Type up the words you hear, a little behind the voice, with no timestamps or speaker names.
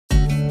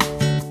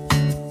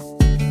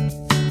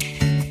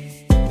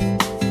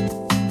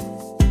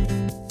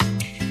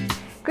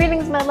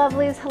my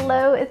lovelies,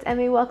 hello, it's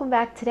Emmy. Welcome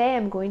back. Today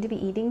I'm going to be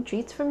eating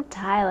treats from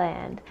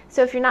Thailand.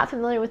 So if you're not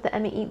familiar with the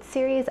Emmy Eats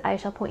series, I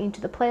shall point you to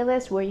the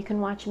playlist where you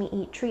can watch me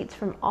eat treats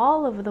from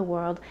all over the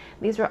world.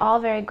 These were all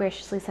very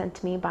graciously sent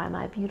to me by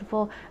my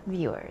beautiful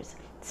viewers.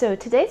 So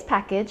today's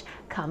package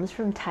comes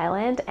from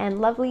Thailand, and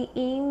lovely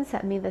Eames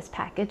sent me this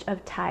package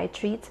of Thai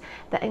treats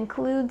that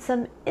include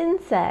some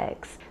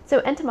insects.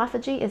 So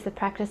entomophagy is the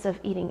practice of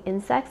eating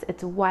insects.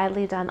 It's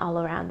widely done all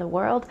around the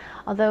world,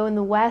 although in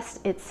the West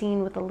it's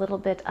seen with a little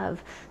bit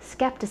of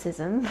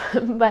skepticism.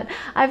 But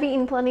I've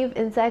eaten plenty of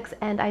insects,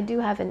 and I do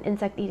have an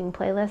insect eating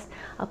playlist.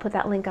 I'll put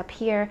that link up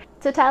here.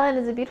 So Thailand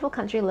is a beautiful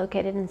country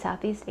located in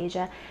Southeast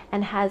Asia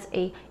and has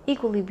a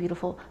equally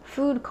beautiful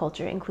food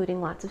culture,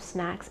 including lots of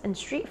snacks and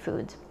street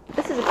foods.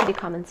 This is a pretty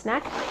common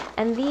snack,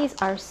 and these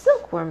are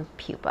silkworm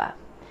pupa.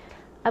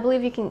 I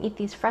believe you can eat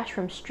these fresh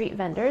from street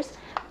vendors.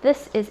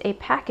 This is a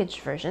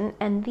packaged version,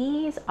 and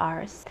these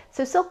are...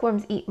 So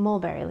silkworms eat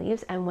mulberry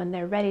leaves, and when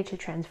they're ready to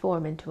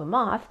transform into a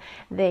moth,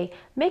 they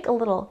make a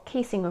little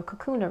casing or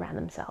cocoon around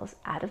themselves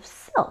out of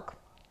silk.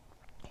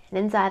 And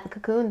inside the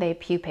cocoon, they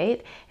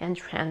pupate and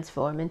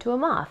transform into a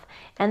moth.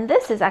 And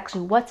this is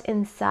actually what's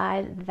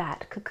inside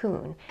that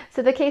cocoon.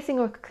 So the casing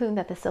or cocoon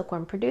that the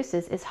silkworm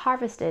produces is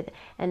harvested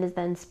and is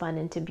then spun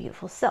into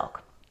beautiful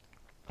silk.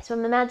 So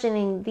I'm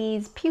imagining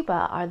these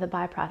pupa are the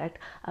byproduct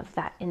of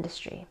that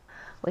industry.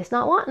 Waste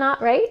not, want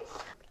not, right?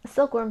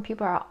 Silkworm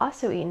pupa are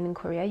also eaten in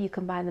Korea. You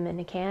can buy them in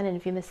a can, and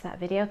if you missed that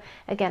video,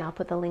 again, I'll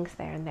put the links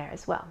there and there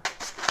as well.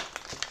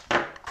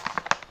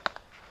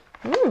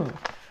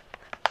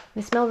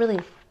 They smell really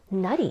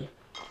nutty.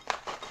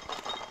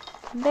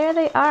 There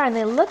they are, and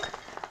they look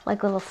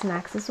like little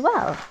snacks as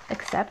well,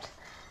 except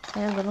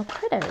they're little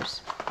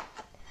critters.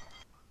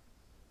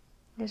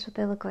 Here's what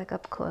they look like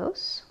up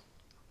close.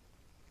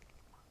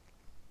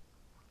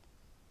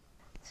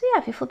 So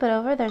yeah, if you flip it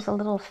over, there's a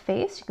little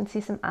face. You can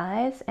see some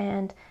eyes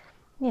and,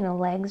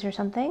 legs or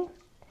something.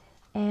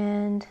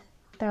 And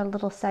there are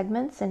little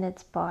segments in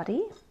its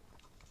body.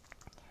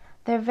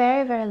 They're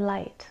very, very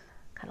light,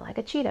 kind of like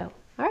a Cheeto.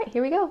 All right,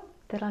 here we go.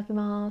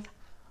 Itadakimasu.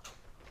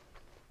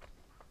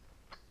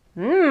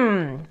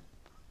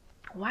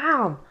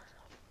 Wow.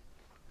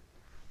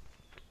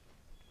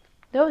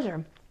 Those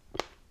are,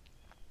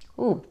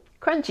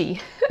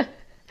 crunchy.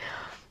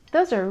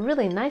 Those are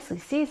really nicely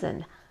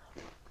seasoned.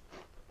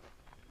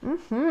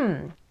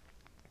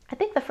 I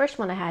think the first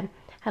one I had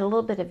a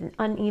little bit of an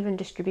uneven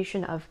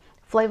distribution of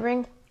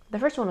flavoring. The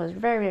first one was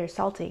very, very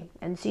salty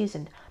and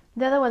seasoned.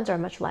 The other ones are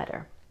much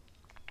lighter.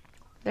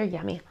 They're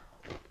yummy.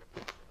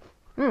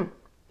 There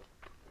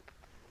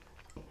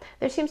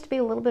seems to be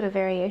a little bit of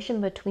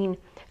variation between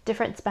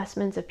different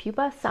specimens of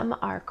pupa. Some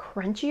are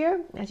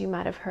crunchier, as you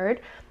might have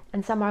heard,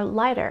 and some are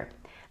lighter.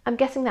 I'm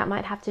guessing that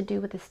might have to do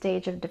with the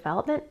stage of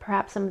development.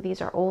 Perhaps some of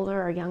these are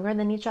older or younger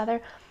than each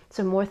other,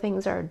 so more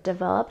things are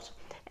developed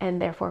and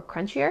therefore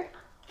crunchier.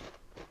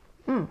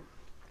 The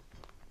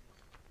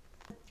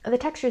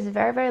texture is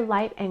very, very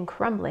light and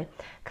crumbly,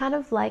 kind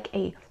of like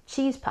a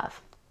cheese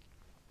puff.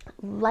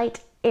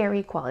 Light,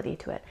 airy quality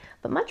to it,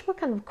 but much more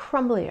kind of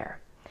crumblier.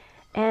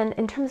 And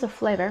in terms of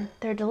flavor,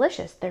 they're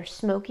delicious. They're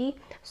smoky,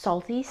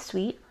 salty,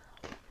 sweet,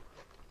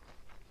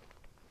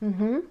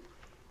 and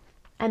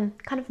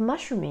kind of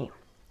mushroomy.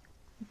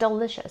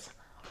 Delicious.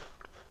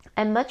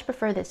 I much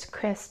prefer this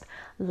crisp,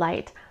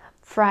 light,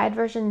 fried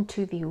version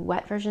to the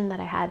wet version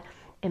that I had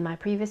in my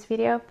previous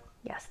video.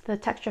 Yes, the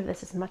texture of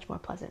this is much more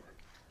pleasant.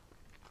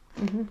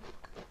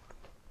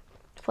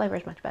 Flavor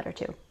is much better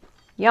too.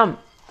 Yum!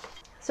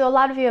 So a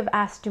lot of you have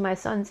asked, do my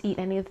sons eat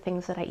any of the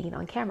things that I eat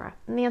on camera?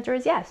 And the answer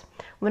is yes.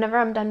 Whenever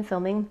I'm done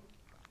filming,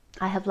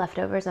 I have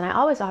leftovers, and I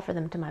always offer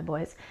them to my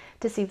boys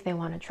to see if they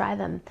want to try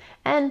them.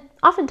 And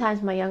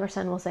oftentimes my younger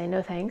son will say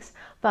no thanks,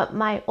 but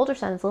my older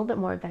son is a little bit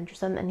more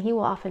adventuresome, and he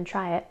will often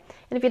try it.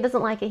 And if he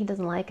doesn't like it, he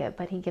doesn't like it,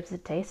 but he gives it a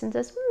taste and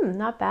says,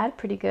 not bad,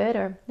 pretty good,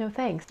 or no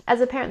thanks. As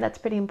a parent, that's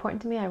pretty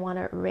important to me. I want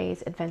to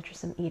raise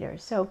adventuresome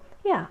eaters. So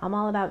yeah, I'm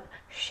all about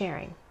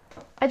sharing.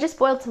 I just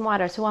boiled some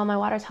water, so while my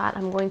water's hot,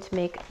 I'm going to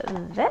make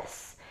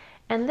this.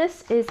 And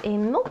this is a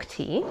milk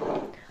tea.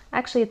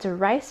 Actually, it's a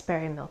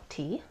riceberry milk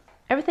tea.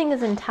 Everything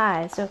is in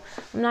Thai, so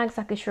I'm not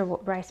exactly sure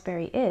what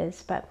riceberry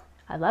is, but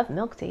I love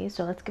milk tea,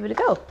 so let's give it a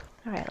go.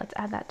 All right, let's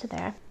add that to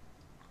there.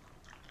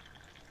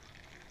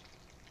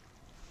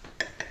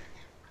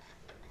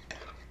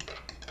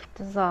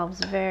 Dissolves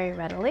very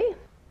readily.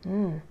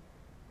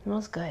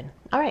 Smells good.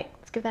 All right,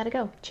 let's give that a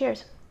go.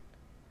 Cheers.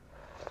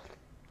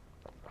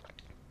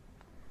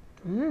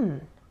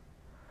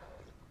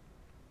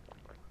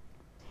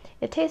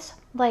 It tastes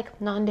like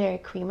non-dairy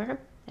creamer.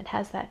 It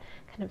has that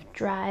kind of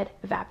dried,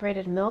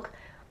 evaporated milk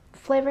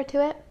flavor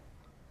to it.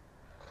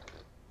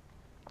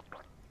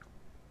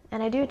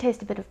 And I do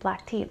taste a bit of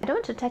black tea. I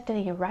don't detect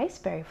any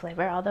riceberry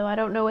flavor, although I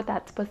don't know what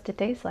that's supposed to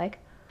taste like.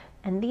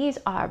 And these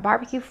are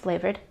barbecue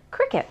flavored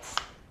crickets,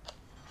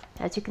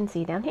 as you can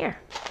see down here.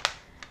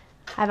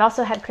 I've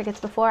also had crickets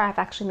before. I've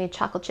actually made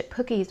chocolate chip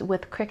cookies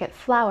with cricket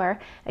flour.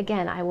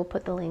 Again, I will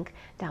put the link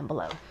down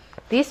below.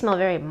 These smell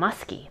very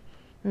musky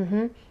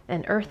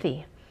and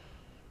earthy.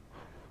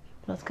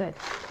 Smells good.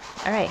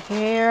 All right,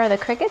 here are the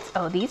crickets.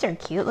 Oh, these are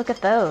cute. Look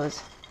at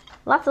those.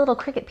 Lots of little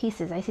cricket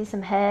pieces. I see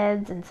some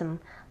heads and some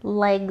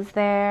legs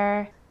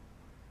there.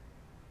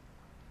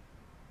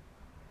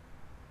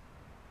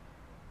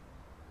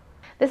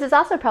 This is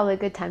also probably a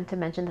good time to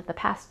mention that the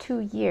past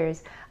 2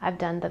 years I've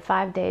done the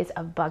 5 days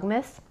of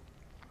Bugmas,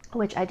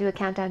 which I do a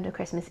countdown to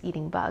Christmas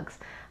eating bugs.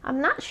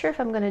 I'm not sure if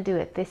I'm going to do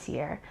it this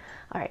year.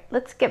 All right,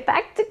 let's get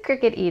back to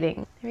cricket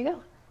eating. Here we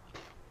go.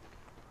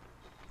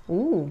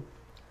 Ooh.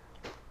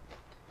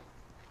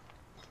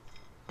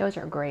 Those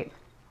are great.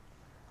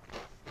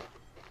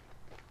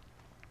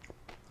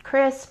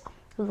 Crisp,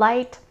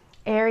 light,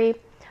 airy.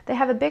 They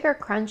have a bigger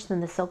crunch than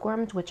the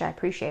silkworms, which I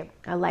appreciate.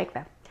 I like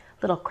that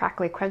little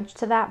crackly crunch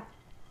to that.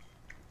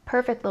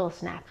 Perfect little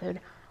snack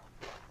food.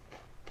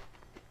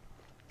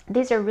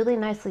 These are really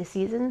nicely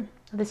seasoned.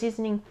 The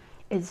seasoning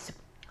is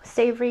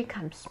savory,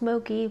 kind of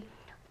smoky,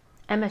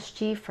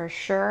 MSG for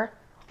sure.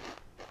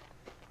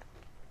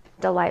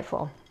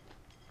 Delightful.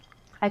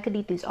 I could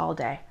eat these all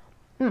day.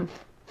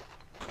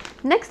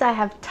 Next I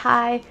have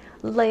Thai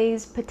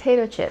Lay's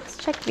potato chips.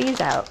 Check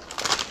these out.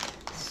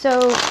 So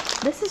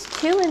this is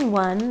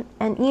 2-in-1,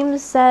 and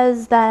Eames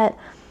says that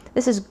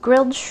this is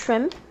grilled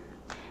shrimp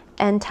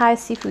and Thai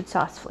seafood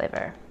sauce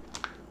flavor.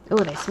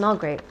 Ooh, they smell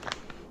great.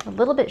 A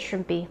little bit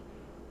shrimpy,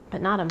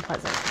 but not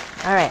unpleasant.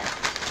 All right,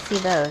 see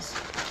those.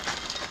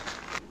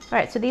 All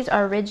right, so these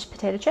are ridged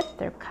potato chips.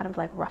 They're kind of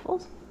like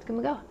ruffles. Let's give them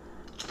a go.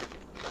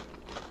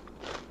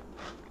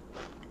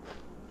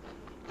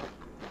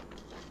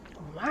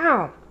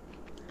 Wow.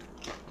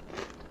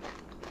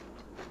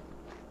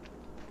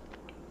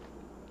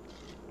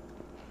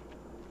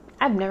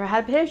 I've never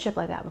had a potato chip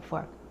like that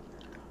before.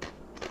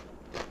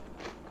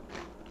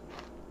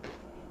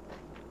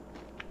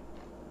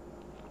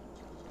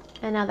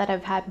 And now that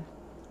I've had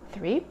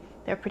 3,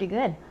 they're pretty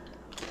good.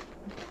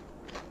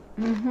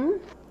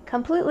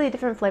 Completely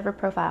different flavor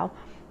profile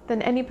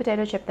than any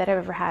potato chip that I've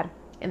ever had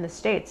in the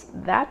States,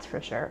 that's for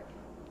sure.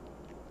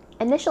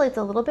 Initially it's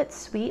a little bit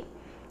sweet,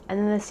 and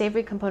then the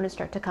savory components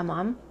start to come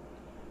on,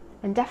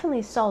 and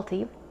definitely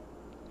salty,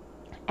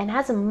 and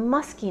has a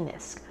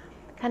muskiness,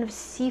 kind of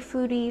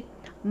seafoody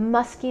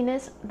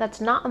muskiness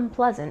that's not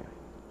unpleasant.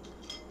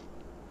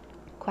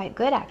 Quite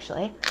good,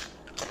 actually.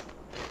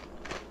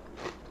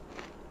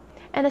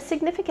 And a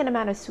significant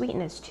amount of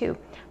sweetness too,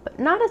 but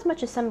not as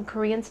much as some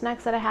Korean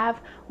snacks that I have,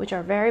 which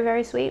are very,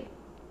 very sweet,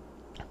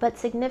 but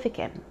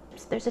significant.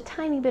 There's a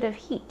tiny bit of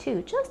heat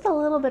too, just a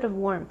little bit of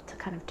warmth to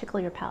kind of tickle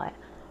your palate.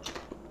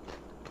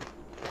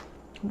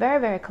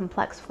 Very, very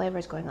complex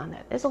flavors going on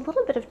there. There's a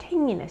little bit of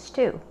tanginess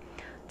too.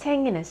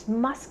 Tanginess,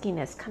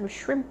 muskiness, kind of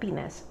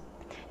shrimpiness.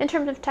 In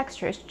terms of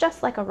texture, it's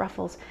just like a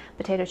Ruffles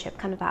potato chip,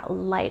 kind of that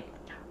light,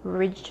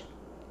 ridged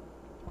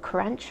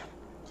crunch,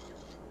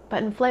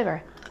 but in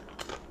flavor.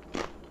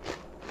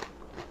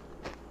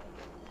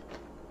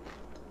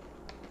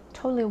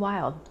 Totally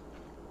wild.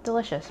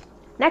 Delicious.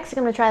 Next,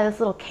 I'm going to try this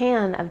little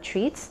can of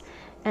treats,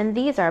 and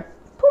these are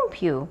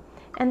Pumpui,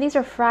 and these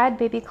are fried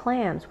baby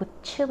clams with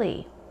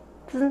chili.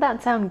 Doesn't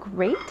that sound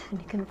great? And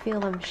you can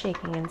feel them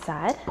shaking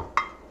inside.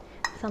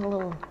 Sound a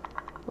little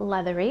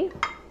leathery.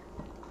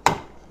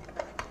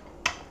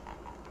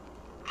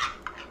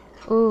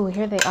 Ooh,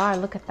 here they are.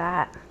 Look at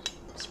that.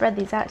 Spread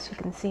these out so you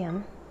can see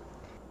them.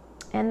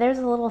 And there's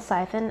a little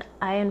siphon.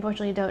 I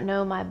unfortunately don't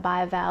know my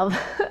bivalve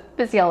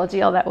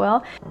physiology all that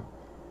well.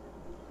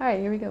 All right,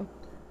 here we go.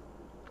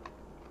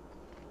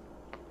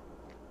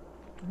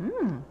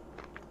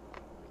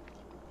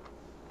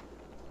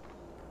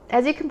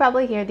 As you can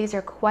probably hear, these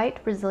are quite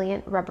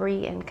resilient,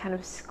 rubbery, and kind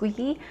of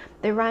squeaky.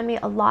 They remind me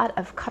a lot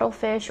of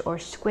cuttlefish or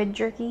squid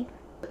jerky.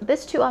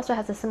 This too also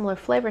has a similar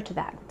flavor to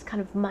that. It's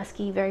kind of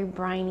musky, very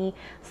briny,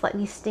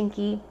 slightly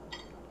stinky,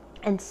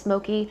 and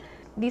smoky.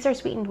 These are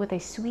sweetened with a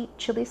sweet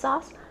chili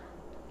sauce.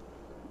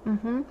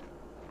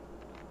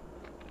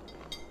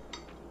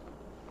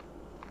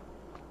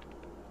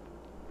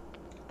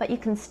 But you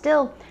can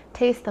still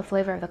taste the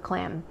flavor of the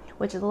clam,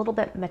 which is a little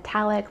bit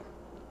metallic,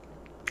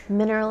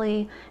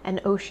 minerally, and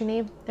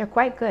oceany. They're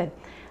quite good.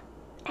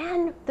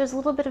 And there's a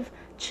little bit of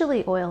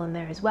chili oil in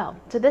there as well.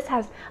 So this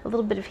has a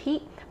little bit of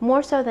heat,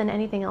 more so than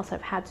anything else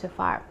I've had so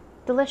far.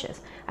 Delicious.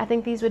 I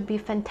think these would be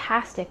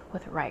fantastic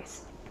with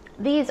rice.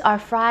 These are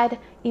fried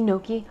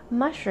enoki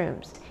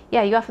mushrooms.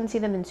 Yeah, you often see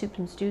them in soups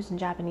and stews in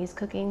Japanese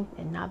cooking,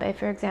 in nabe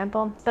for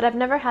example, but I've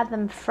never had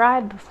them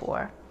fried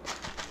before.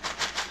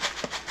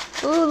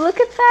 Ooh, look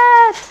at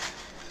that!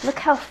 Look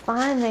how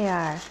fine they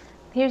are.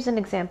 Here's an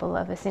example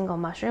of a single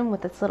mushroom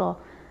with its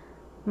little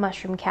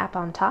mushroom cap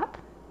on top.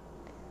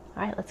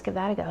 All right, let's give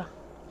that a go.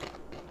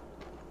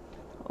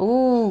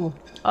 Ooh,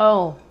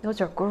 oh,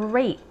 those are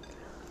great.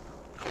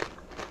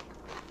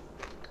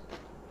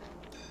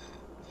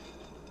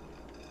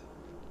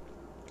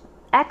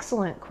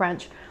 Excellent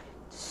crunch,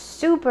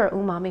 super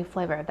umami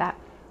flavor, that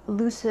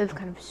elusive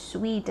kind of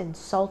sweet and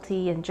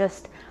salty and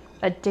just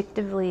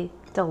addictively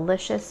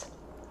delicious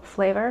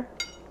flavor.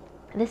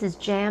 This is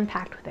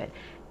jam-packed with it,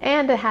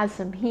 and it has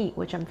some heat,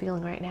 which I'm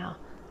feeling right now.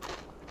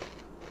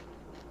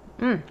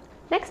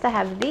 Next I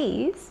have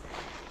these,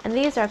 And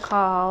these are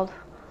called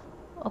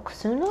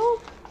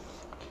Okusno.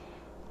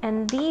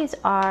 And these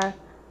are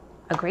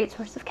a great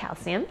source of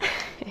calcium.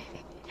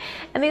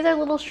 And these are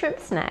little shrimp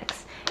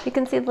snacks. You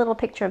can see the little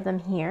picture of them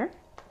here.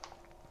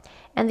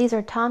 And these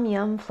are tom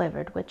yum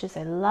flavored, which is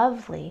a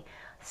lovely,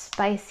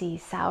 spicy,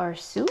 sour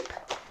soup.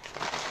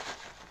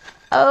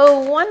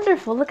 Oh,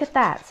 wonderful, look at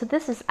that. So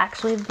this is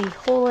actually the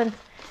whole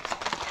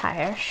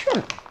entire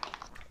shrimp.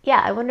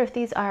 Yeah, I wonder if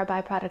these are a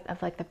byproduct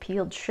of like the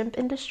peeled shrimp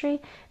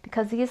industry,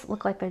 because these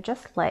look like they're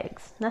just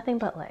legs, nothing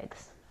but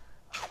legs.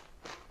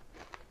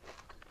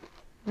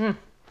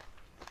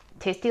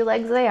 Tasty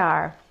legs they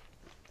are.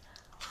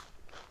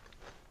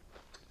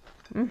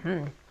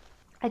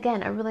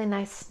 Again, a really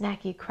nice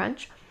snacky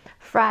crunch,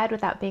 fried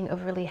without being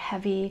overly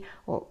heavy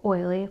or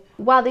oily.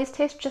 While these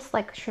taste just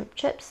like shrimp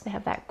chips, they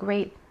have that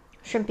great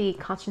shrimpy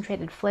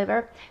concentrated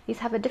flavor. These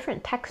have a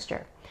different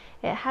texture.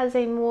 It has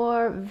a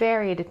more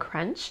varied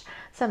crunch.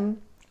 Some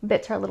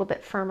bits are a little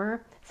bit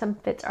firmer, some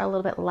bits are a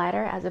little bit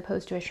lighter, as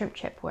opposed to a shrimp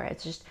chip where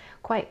it's just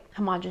quite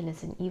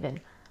homogeneous and even,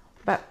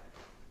 but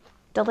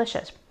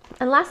delicious.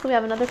 And lastly, we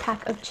have another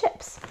pack of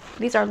chips.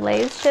 These are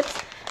Lay's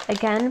chips.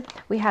 Again,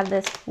 we have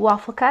this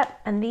waffle cut,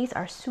 and these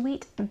are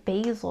sweet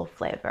basil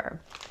flavor.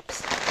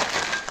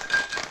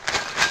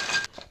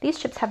 These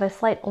chips have a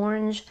slight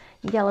orange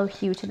yellow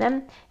hue to them,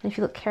 and if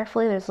you look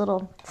carefully, there's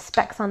little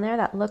specks on there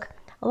that look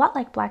a lot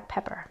like black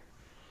pepper.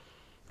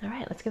 All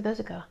right, let's give those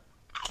a go.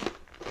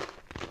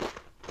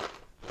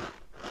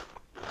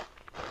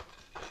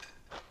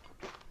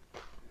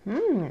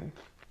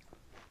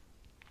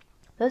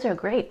 Those are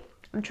great.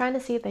 I'm trying to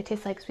see if they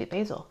taste like sweet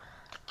basil.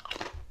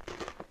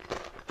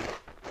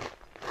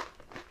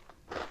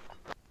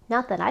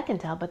 Not that I can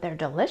tell, but they're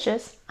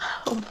delicious.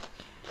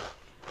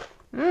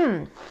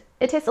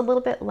 It tastes a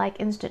little bit like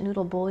instant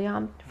noodle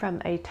bouillon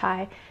from a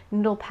Thai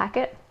noodle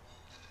packet.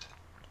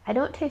 I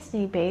don't taste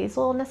any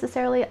basil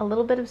necessarily, a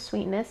little bit of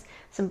sweetness,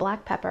 some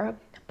black pepper,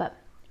 but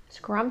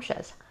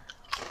scrumptious.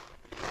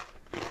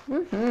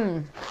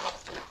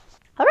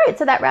 All right,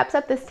 so that wraps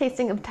up this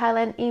tasting of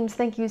Thailand. Eames,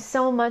 thank you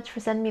so much for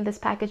sending me this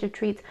package of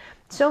treats.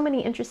 So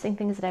many interesting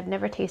things that I've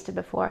never tasted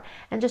before,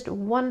 and just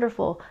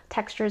wonderful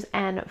textures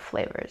and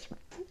flavors.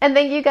 And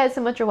thank you guys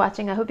so much for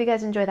watching. I hope you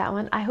guys enjoyed that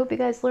one. I hope you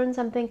guys learned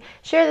something.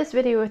 Share this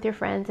video with your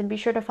friends, and be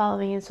sure to follow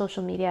me on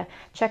social media.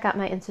 Check out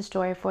my Insta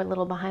story for a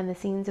little behind the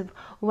scenes of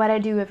what I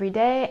do every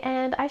day,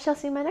 and I shall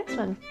see you in my next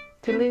one.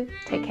 Toodaloo,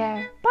 take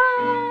care,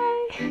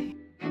 bye!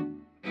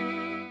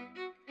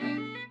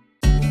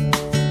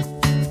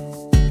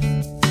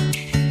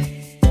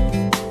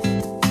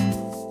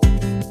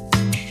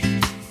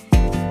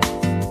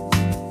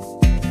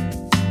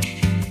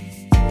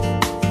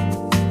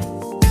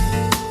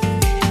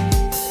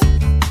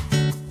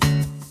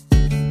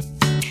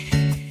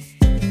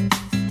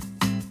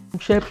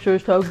 Chips are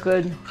so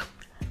good.